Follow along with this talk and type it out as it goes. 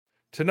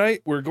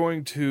Tonight, we're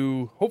going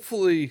to,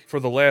 hopefully for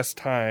the last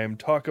time,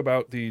 talk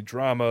about the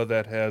drama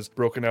that has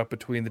broken out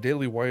between the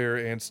Daily Wire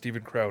and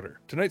Steven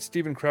Crowder. Tonight,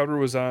 Steven Crowder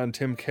was on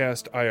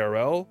Timcast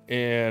IRL,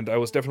 and I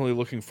was definitely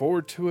looking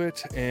forward to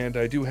it, and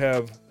I do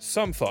have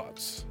some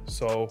thoughts.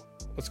 So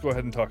let's go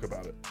ahead and talk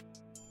about it.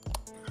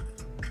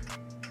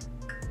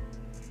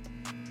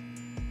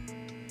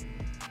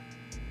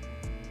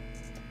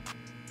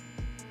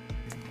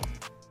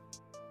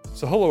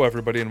 So hello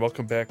everybody and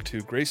welcome back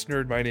to Grace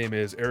Nerd. My name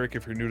is Eric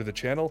if you're new to the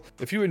channel.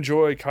 If you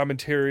enjoy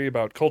commentary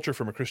about culture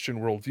from a Christian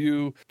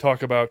worldview,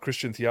 talk about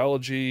Christian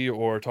theology,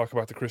 or talk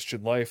about the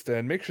Christian life,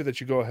 then make sure that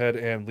you go ahead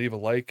and leave a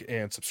like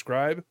and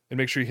subscribe. And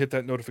make sure you hit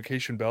that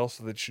notification bell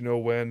so that you know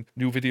when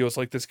new videos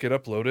like this get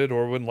uploaded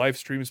or when live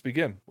streams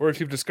begin. Or if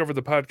you've discovered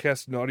the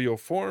podcast in audio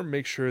form,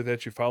 make sure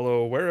that you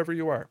follow wherever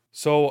you are.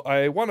 So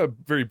I want to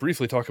very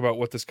briefly talk about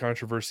what this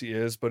controversy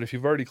is, but if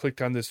you've already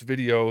clicked on this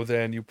video,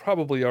 then you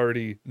probably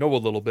already know a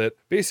little bit.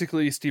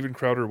 Basically, Steven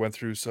Crowder went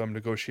through some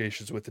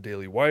negotiations with the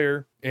Daily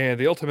Wire, and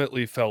they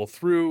ultimately fell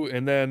through,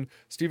 and then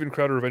Steven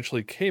Crowder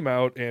eventually came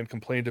out and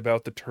complained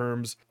about the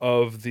terms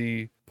of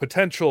the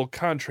potential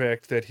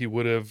contract that he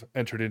would have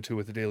entered into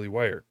with the Daily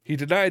Wire. He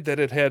denied that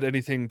it had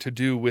anything to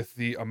do with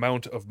the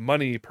amount of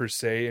money per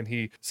se, and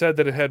he said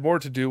that it had more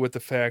to do with the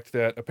fact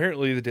that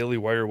apparently the Daily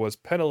Wire was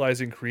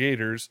penalizing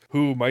creators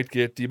who might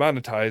get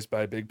demonetized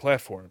by big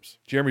platforms.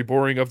 Jeremy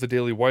Boring of the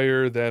Daily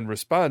Wire then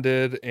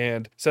responded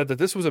and said that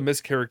this was a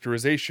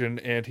mischaracterization,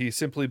 and he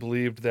simply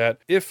believed that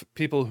if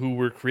people who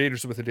were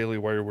creators with the Daily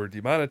Wire were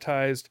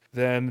demonetized,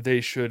 then they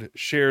should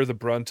share the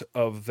brunt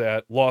of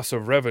that loss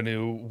of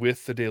revenue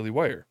with the Daily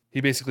Wire. He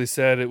basically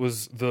said it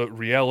was the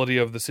reality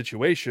of the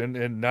situation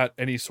and not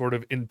any sort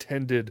of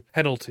intended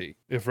penalty.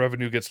 If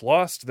revenue gets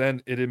lost,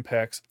 then it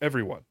impacts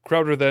everyone.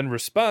 Crowder then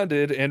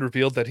responded and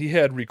revealed that he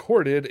had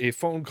recorded a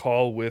phone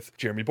call with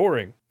Jeremy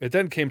Boring. It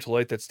then came to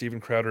light that Steven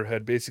Crowder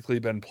had basically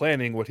been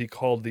planning what he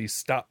called the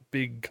Stop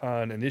Big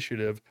Con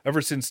initiative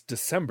ever since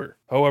December.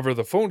 However,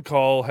 the phone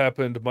call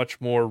happened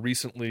much more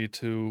recently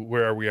to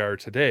where we are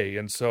today,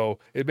 and so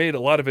it made a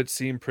lot of it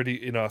seem pretty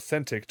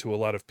inauthentic to a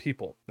lot of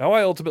people. Now,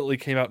 I ultimately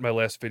came out in my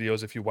last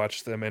videos, if you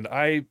watched them, and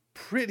I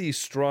pretty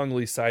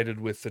strongly sided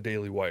with the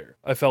Daily Wire.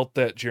 I felt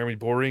that Jeremy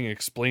Boring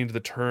explained the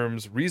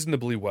terms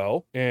reasonably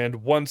well,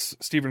 and once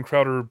Steven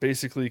Crowder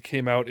basically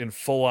came out in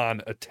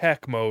full-on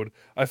attack mode,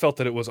 I felt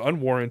that it was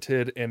unwarranted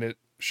and it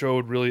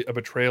showed really a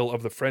betrayal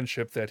of the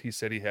friendship that he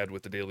said he had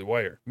with the Daily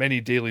Wire. Many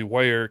Daily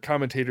Wire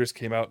commentators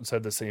came out and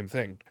said the same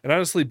thing. And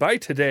honestly, by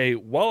today,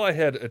 while I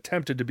had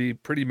attempted to be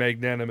pretty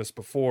magnanimous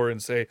before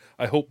and say,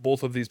 I hope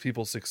both of these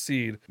people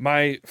succeed,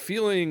 my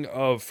feeling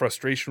of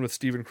frustration with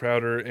Steven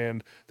Crowder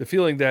and the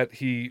feeling that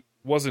he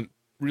wasn't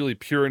really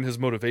pure in his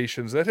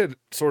motivations, that had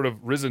sort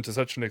of risen to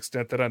such an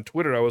extent that on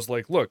Twitter I was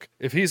like, look,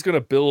 if he's going to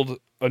build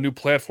a new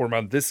platform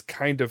on this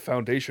kind of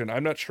foundation,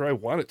 I'm not sure I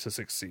want it to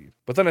succeed.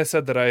 But then I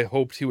said that I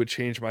hoped he would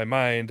change my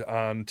mind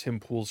on Tim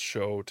Pool's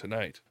show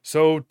tonight.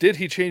 So did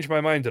he change my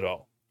mind at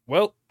all?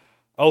 Well,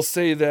 I'll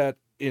say that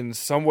in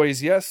some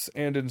ways yes,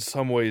 and in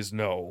some ways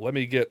no. Let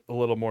me get a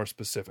little more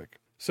specific.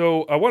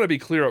 So I want to be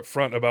clear up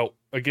front about,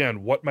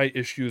 again, what my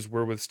issues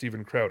were with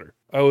Steven Crowder.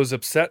 I was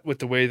upset with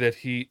the way that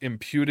he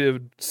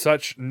imputed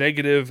such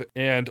negative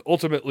and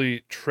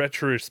ultimately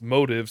treacherous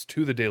motives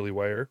to the Daily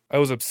Wire. I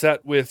was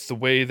upset with the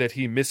way that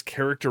he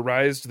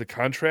mischaracterized the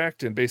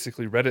contract and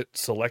basically read it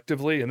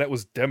selectively, and that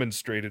was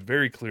demonstrated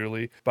very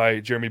clearly by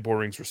Jeremy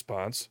Boring's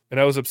response. And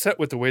I was upset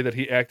with the way that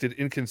he acted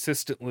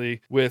inconsistently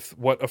with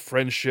what a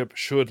friendship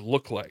should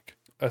look like.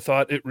 I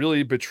thought it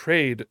really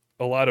betrayed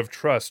a lot of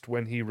trust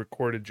when he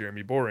recorded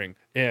Jeremy Boring,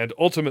 and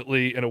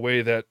ultimately in a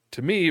way that,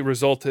 to me,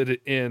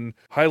 resulted in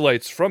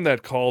highlights from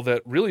that call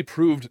that really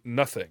proved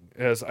nothing,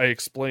 as I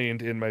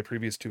explained in my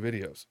previous two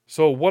videos.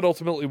 So what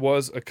ultimately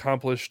was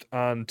accomplished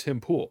on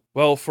Tim Pool?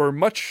 Well, for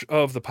much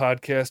of the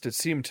podcast, it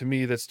seemed to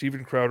me that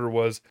Steven Crowder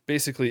was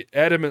basically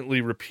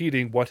adamantly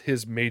repeating what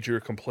his major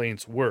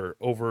complaints were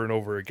over and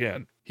over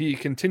again. He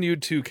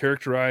continued to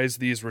characterize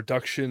these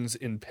reductions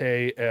in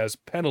pay as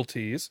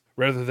penalties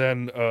rather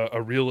than a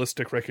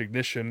realistic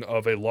recognition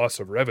of a loss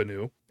of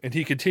revenue, and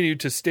he continued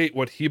to state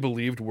what he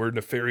believed were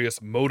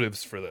nefarious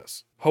motives for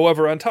this.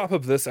 However, on top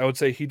of this, I would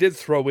say he did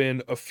throw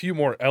in a few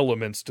more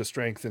elements to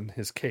strengthen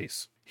his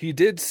case. He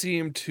did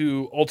seem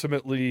to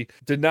ultimately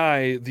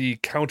deny the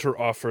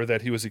counteroffer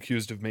that he was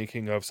accused of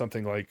making of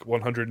something like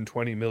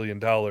 $120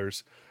 million.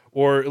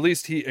 Or at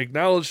least he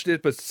acknowledged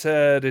it, but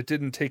said it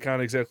didn't take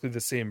on exactly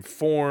the same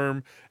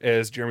form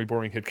as Jeremy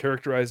Boring had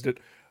characterized it.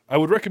 I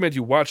would recommend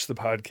you watch the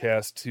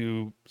podcast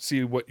to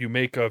see what you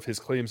make of his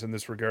claims in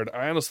this regard.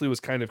 I honestly was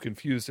kind of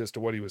confused as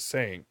to what he was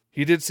saying.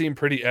 He did seem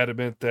pretty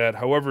adamant that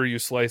however you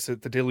slice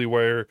it, the Daily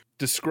Wire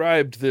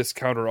described this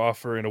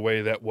counteroffer in a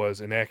way that was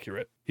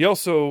inaccurate. He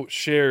also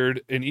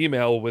shared an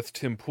email with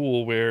Tim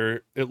Pool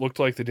where it looked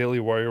like the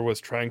Daily Wire was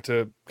trying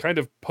to kind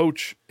of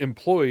poach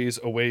employees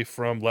away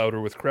from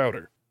Louder with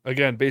Crowder.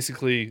 Again,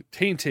 basically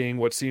tainting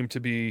what seemed to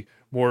be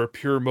more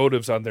pure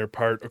motives on their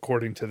part,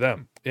 according to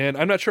them. And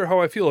I'm not sure how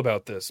I feel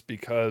about this,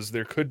 because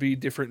there could be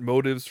different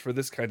motives for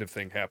this kind of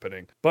thing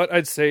happening. But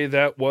I'd say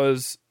that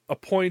was a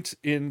point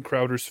in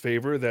Crowder's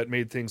favor that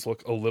made things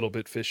look a little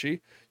bit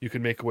fishy. You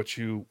can make what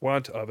you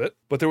want of it.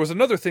 But there was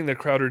another thing that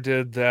Crowder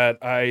did that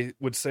I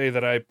would say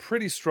that I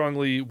pretty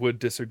strongly would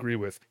disagree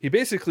with. He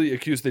basically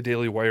accused the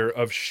Daily Wire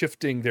of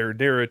shifting their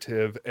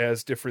narrative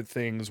as different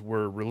things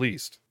were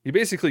released. He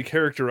basically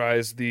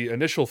characterized the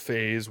initial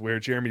phase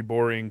where Jeremy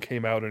Boring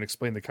came out and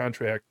explained the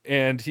contract,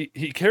 and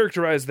he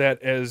characterized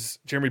that as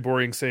Jeremy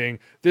Boring saying,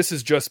 "This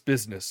is just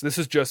business, this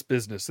is just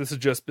business, this is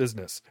just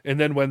business." And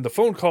then when the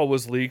phone call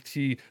was leaked,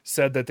 he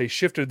said that they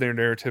shifted their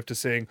narrative to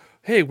saying,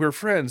 hey, we're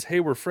friends,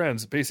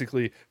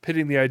 basically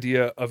pitting the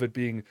idea of it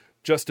being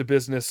just a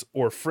business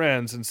or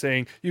friends and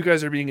saying, you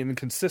guys are being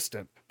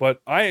inconsistent. But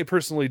I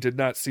personally did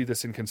not see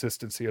this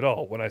inconsistency at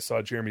all. When I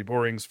saw Jeremy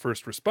Boring's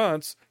first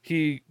response,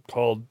 he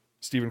called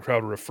Steven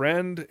Crowder a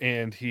friend,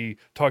 and he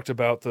talked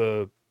about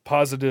the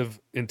positive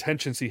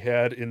intentions he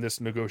had in this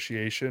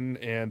negotiation,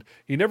 and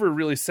he never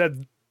really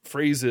said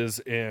phrases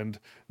and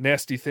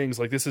nasty things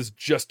like, this is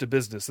just a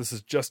business, this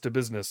is just a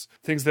business,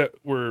 things that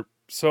were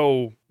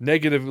so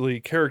negatively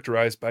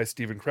characterized by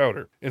Steven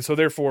Crowder. And so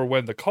therefore,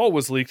 when the call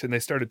was leaked and they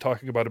started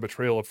talking about a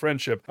betrayal of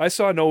friendship, I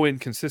saw no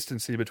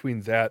inconsistency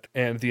between that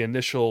and the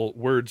initial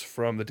words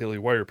from the Daily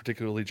Wire,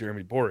 particularly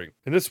Jeremy Boring.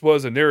 And this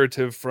was a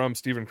narrative from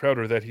Steven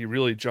Crowder that he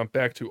really jumped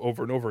back to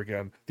over and over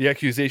again. The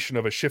accusation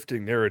of a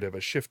shifting narrative,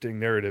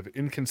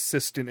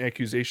 inconsistent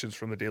accusations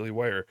from the Daily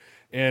Wire.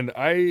 And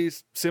I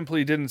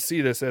simply didn't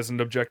see this as an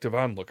objective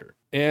onlooker.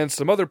 And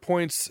some other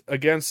points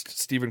against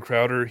Steven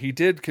Crowder, he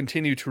did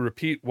continue to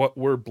repeat what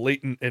were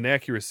blatant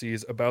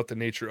inaccuracies about the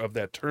nature of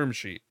that term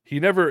sheet.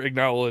 He never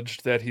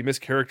acknowledged that he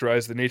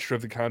mischaracterized the nature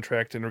of the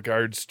contract in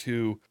regards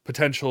to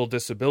potential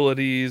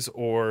disabilities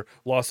or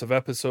loss of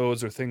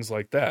episodes or things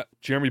like that.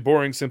 Jeremy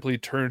Boring simply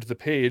turned the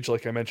page,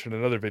 like I mentioned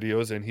in other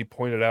videos, and he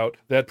pointed out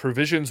that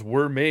provisions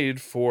were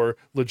made for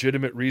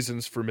legitimate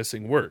reasons for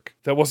missing work.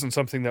 That wasn't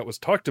something that was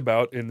talked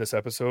about in this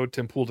episode.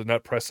 Tim Pool did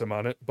not press him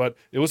on it, but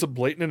it was a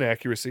blatant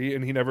inaccuracy,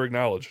 and he never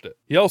acknowledged it.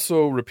 He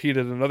also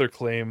repeated another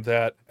claim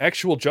that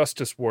Actual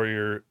Justice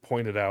Warrior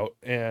pointed out,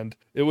 and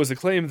it was a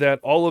claim that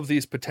all of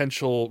these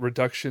potential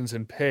reductions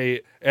in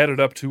pay added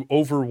up to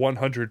over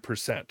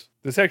 100%.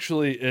 This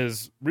actually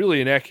is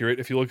really inaccurate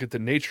if you look at the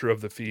nature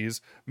of the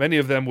fees. Many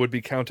of them would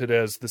be counted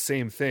as the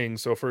same thing.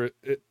 So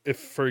if,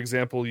 for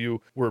example,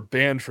 you were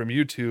banned from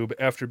YouTube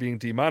after being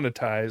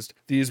demonetized,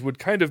 these would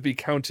kind of be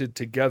counted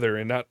together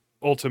and not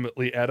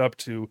ultimately add up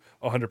to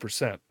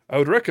 100%. I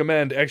would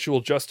recommend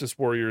Actual Justice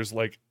Warrior's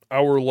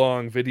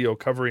hour-long video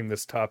covering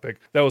this topic.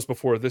 That was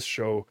before this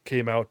show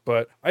came out,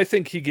 but I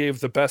think he gave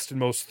the best and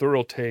most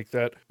thorough take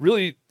that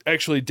really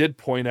actually did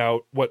point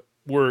out what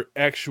were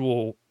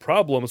actual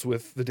problems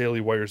with the Daily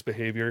Wire's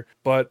behavior,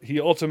 but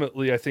he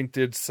ultimately, I think,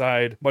 did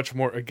side much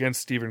more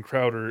against Steven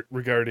Crowder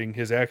regarding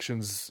his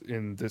actions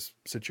in this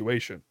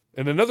situation.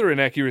 And another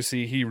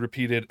inaccuracy he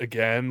repeated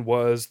again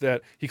was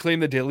that he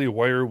claimed the Daily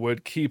Wire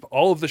would keep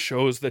all of the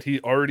shows that he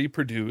already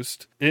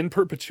produced in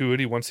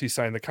perpetuity once he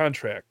signed the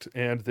contract,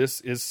 and this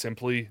is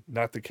simply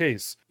not the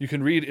case. You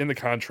can read in the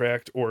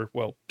contract, or,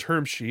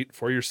 term sheet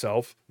for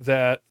yourself,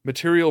 that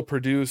material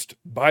produced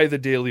by the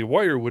Daily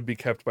Wire would be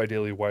kept by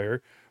Daily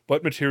Wire,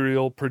 but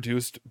material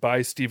produced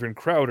by Steven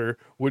Crowder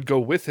would go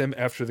with him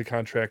after the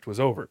contract was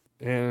over.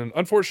 And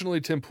unfortunately,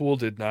 Tim Pool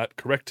did not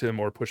correct him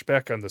or push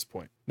back on this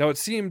point. Now, it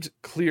seemed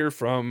clear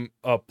from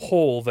a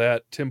poll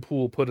that Tim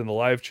Pool put in the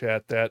live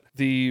chat that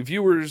the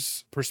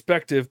viewer's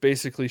perspective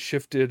basically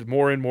shifted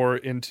more and more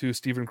into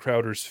Steven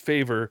Crowder's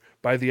favor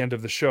by the end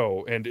of the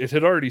show. And it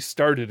had already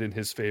started in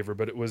his favor,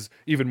 but it was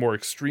even more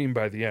extreme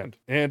by the end.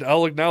 And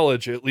I'll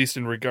acknowledge, at least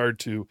in regard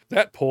to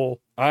that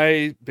poll,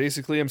 I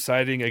basically am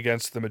siding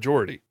against the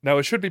majority. Now,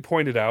 it should be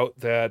pointed out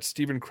that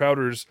Steven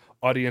Crowder's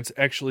audience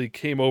actually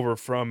came over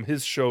from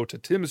his show to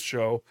Tim's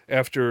show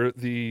after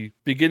the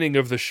beginning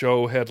of the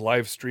show had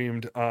live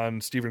streamed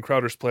on Steven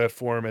Crowder's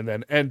platform and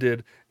then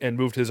ended and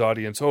moved his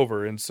audience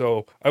over. And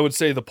so I would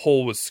say the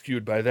poll was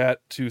skewed by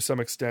that to some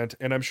extent,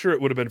 and I'm sure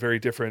it would have been very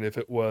different if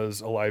it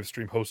was a live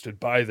stream hosted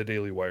by the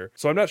Daily Wire.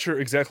 So I'm not sure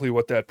exactly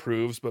what that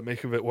proves, but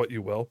make of it what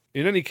you will.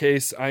 In any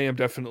case, I am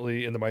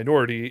definitely in the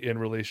minority in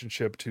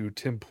relationship to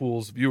Tim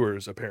Pool's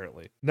viewers,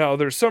 apparently. Now,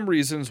 there's some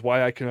reasons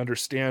why I can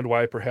understand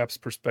why perhaps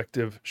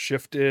perspective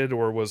shifted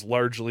or was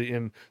largely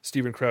in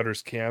Steven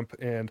Crowder's camp,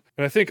 and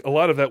I think a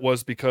lot of that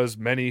was because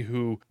many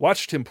who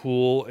watch Tim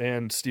Pool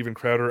and Steven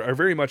Crowder are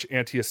very much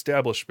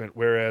anti-establishment,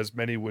 whereas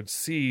many would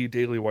see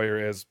Daily Wire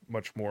as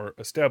much more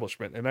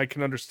establishment, and I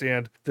can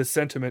understand this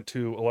sentiment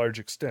to a large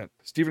extent.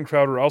 Steven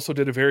Crowder also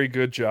did a very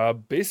good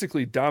job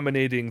basically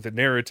dominating the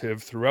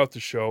narrative throughout the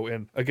show,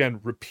 and again,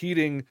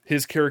 repeating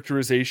his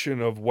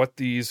characterization of what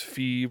these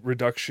fee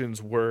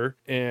reductions were,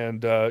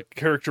 and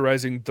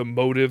characterizing the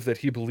motive that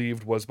he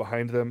believed was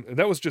behind them. And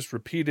that was just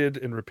repeated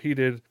and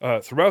repeated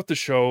throughout the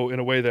show in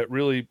a way that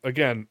really,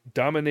 again,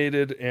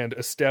 dominated and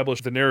established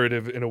establish the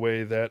narrative in a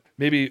way that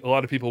maybe a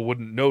lot of people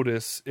wouldn't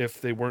notice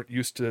if they weren't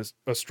used to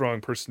a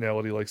strong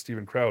personality like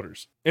Steven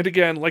Crowder's. And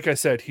again, like I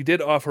said, he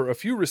did offer a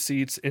few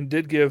receipts and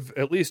did give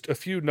at least a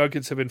few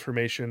nuggets of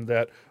information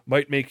that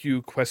might make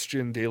you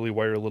question Daily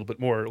Wire a little bit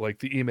more, like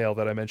the email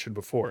that I mentioned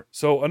before.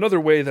 So another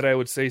way that I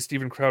would say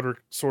Steven Crowder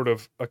sort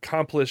of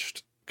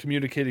accomplished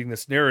communicating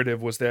this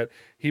narrative was that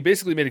he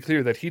basically made it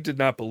clear that he did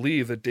not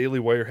believe that Daily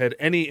Wire had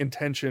any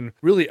intention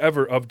really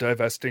ever of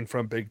divesting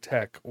from big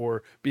tech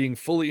or being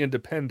fully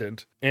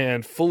independent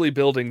and fully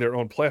building their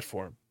own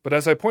platform. But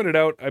as I pointed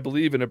out, I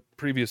believe in a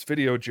previous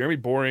video, Jeremy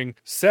Boring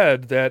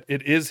said that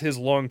it is his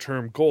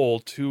long-term goal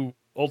to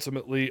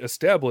ultimately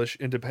establish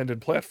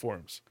independent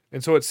platforms.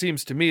 And so it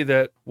seems to me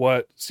that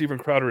what Steven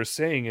Crowder is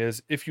saying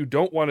is, if you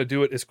don't want to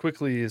do it as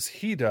quickly as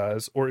he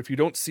does, or if you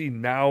don't see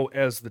now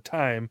as the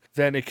time,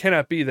 then it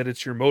cannot be that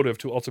it's your motive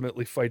to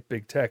ultimately fight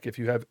big tech if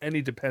you have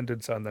any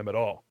dependence on them at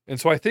all. And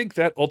so I think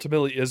that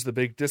ultimately is the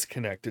big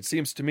disconnect. It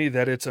seems to me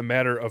that it's a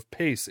matter of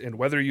pace, and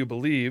whether you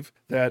believe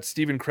that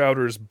Steven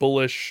Crowder's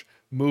bullish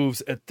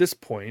moves at this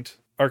point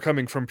are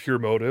coming from pure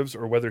motives,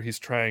 or whether he's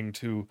trying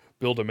to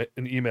build an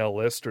email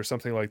list or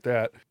something like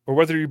that, or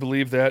whether you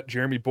believe that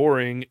Jeremy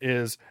Boring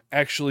is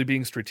actually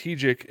being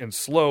strategic and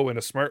slow in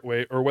a smart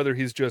way, or whether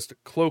he's just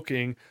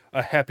cloaking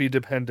a happy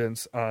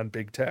dependence on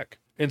big tech.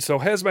 And so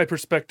has my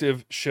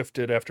perspective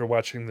shifted after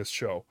watching this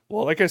show?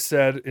 Well, like I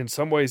said, in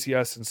some ways,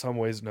 yes, in some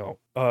ways, no.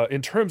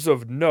 In terms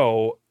of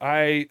no,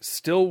 I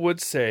still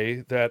would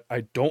say that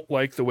I don't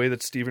like the way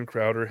that Steven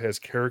Crowder has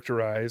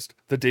characterized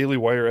the Daily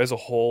Wire as a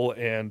whole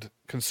and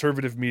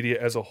conservative media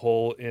as a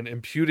whole in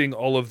imputing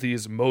all of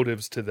these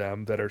motives to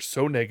them that are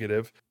so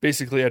negative,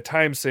 basically at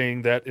times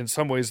saying that in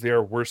some ways they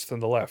are worse than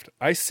the left.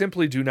 I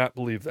simply do not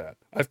believe that.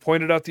 I've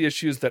pointed out the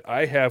issues that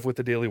I have with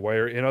the Daily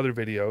Wire in other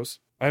videos.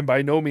 I'm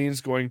by no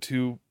means going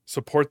to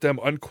support them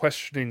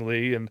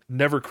unquestioningly and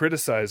never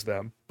criticize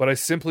them, but I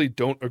simply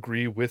don't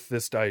agree with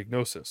this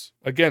diagnosis.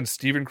 Again,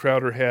 Steven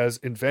Crowder has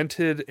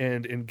invented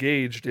and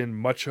engaged in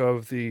much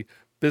of the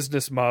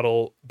business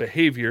model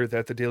behavior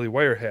that the Daily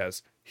Wire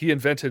has. He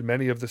invented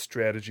many of the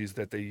strategies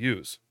that they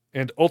use.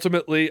 And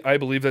ultimately, I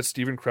believe that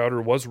Steven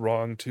Crowder was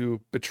wrong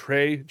to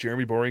betray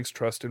Jeremy Boring's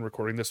trust in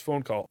recording this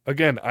phone call.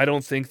 Again, I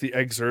don't think the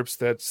excerpts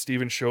that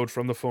Steven showed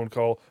from the phone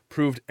call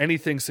proved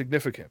anything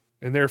significant,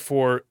 and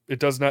therefore it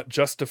does not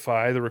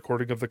justify the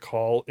recording of the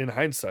call in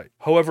hindsight.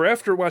 However,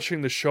 after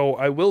watching the show,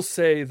 I will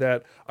say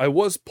that I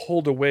was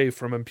pulled away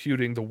from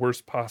imputing the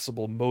worst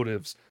possible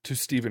motives to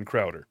Steven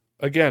Crowder.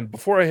 Again,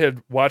 before I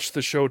had watched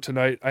the show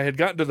tonight, I had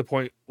gotten to the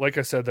point, like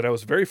I said, that I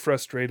was very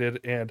frustrated,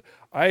 and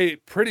I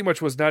pretty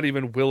much was not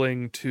even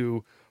willing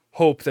to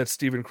hope that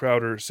Steven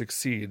Crowder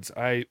succeeds.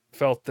 I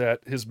felt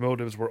that his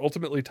motives were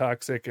ultimately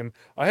toxic, and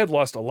I had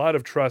lost a lot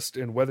of trust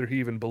in whether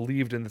he even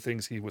believed in the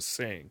things he was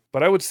saying.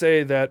 But I would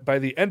say that by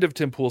the end of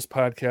Tim Pool's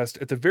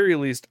podcast, at the very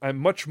least, I'm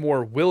much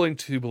more willing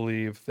to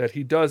believe that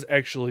he does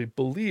actually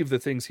believe the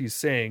things he's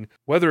saying,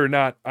 whether or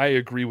not I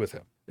agree with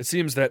him. It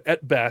seems that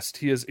at best,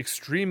 he is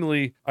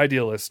extremely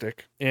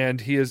idealistic, and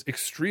he is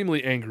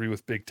extremely angry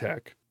with big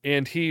tech.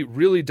 And he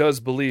really does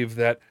believe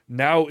that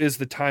now is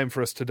the time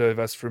for us to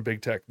divest from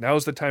big tech. Now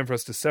is the time for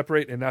us to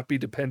separate and not be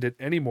dependent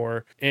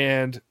anymore.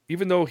 And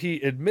even though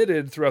he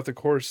admitted throughout the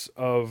course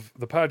of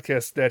the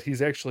podcast that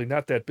he's actually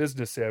not that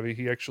business savvy,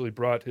 he actually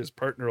brought his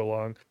partner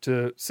along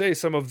to say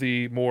some of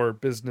the more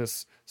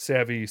business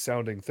savvy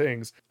sounding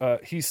things,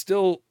 he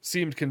still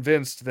seemed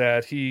convinced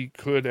that he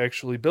could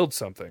actually build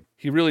something.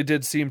 He really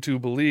did seem to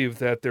believe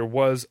that there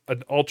was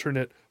an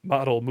alternate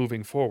model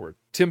moving forward.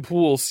 Tim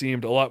Pool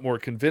seemed a lot more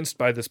convinced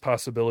by this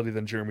possibility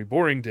than Jeremy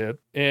Boring did,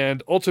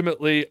 and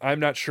ultimately, I'm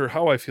not sure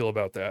how I feel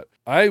about that.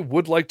 I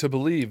would like to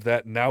believe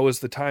that now is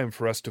the time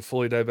for us to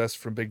fully divest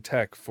from big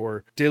tech,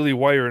 for Daily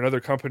Wire and other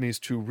companies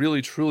to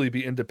really truly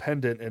be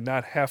independent and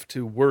not have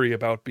to worry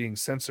about being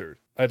censored.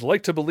 I'd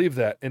like to believe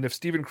that, and if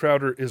Steven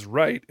Crowder is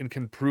right and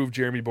can prove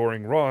Jeremy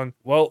Boring wrong,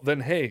 well,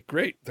 then hey,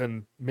 great,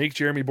 then make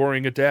Jeremy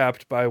Boring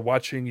adapt by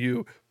watching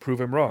you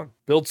prove him wrong.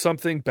 Build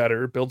something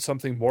better, build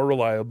something more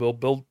reliable,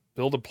 build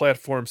a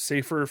platform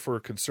safer for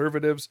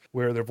conservatives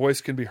where their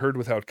voice can be heard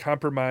without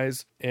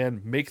compromise,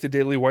 and make the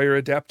Daily Wire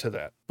adapt to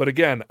that. But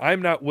again,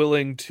 I'm not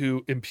willing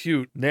to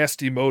impute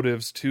nasty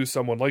motives to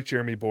someone like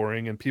Jeremy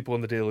Boring and people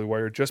in the Daily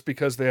Wire just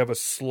because they have a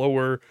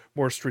slower,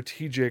 more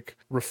strategic,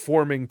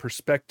 reforming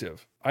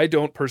perspective. I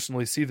don't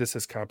personally see this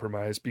as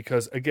compromise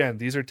because, again,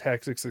 these are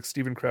tactics that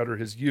Steven Crowder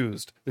has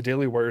used. The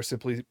Daily Wire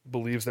simply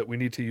believes that we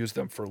need to use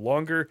them for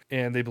longer,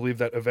 and they believe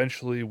that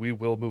eventually we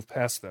will move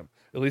past them.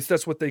 At least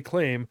that's what they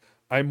claim.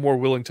 I'm more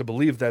willing to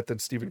believe that than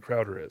Steven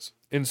Crowder is.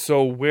 And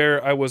so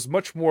where I was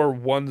much more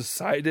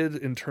one-sided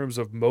in terms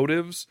of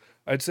motives,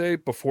 I'd say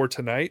before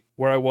tonight,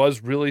 where I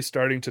was really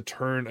starting to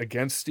turn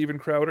against Steven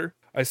Crowder,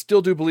 I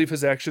still do believe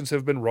his actions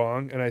have been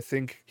wrong, and I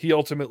think he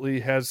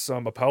ultimately has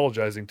some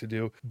apologizing to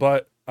do,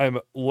 but I'm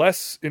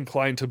less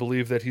inclined to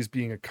believe that he's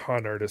being a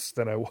con artist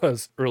than I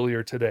was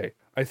earlier today.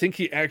 I think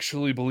he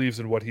actually believes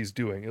in what he's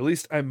doing. At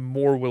least I'm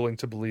more willing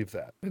to believe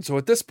that. And so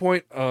at this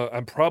point,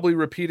 I'm probably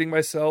repeating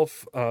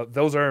myself.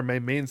 Those are my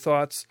main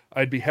thoughts.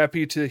 I'd be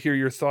happy to hear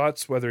your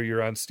thoughts, whether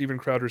you're on Steven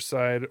Crowder's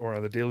side or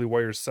on the Daily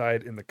Wire's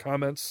side, in the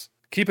comments.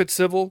 Keep it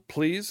civil,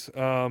 please.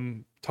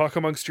 Talk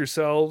amongst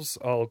yourselves.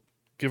 I'll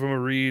give them a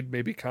read,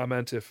 maybe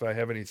comment if I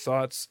have any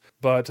thoughts.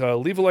 But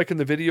leave a like in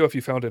the video if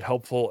you found it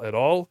helpful at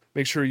all.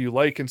 Make sure you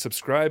like and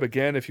subscribe.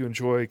 Again, if you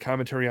enjoy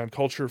commentary on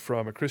culture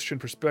from a Christian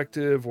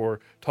perspective or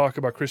talk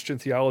about Christian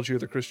theology or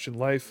the Christian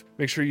life,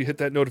 make sure you hit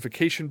that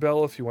notification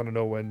bell if you want to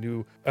know when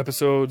new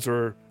episodes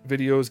or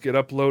videos get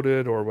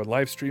uploaded or when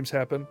live streams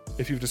happen.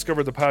 If you've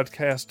discovered the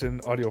podcast in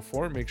audio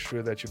form, make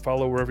sure that you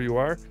follow wherever you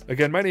are.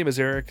 Again, my name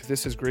is Eric.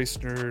 This is Grace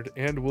Nerd,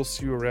 and we'll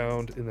see you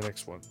around in the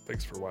next one.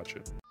 Thanks for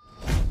watching.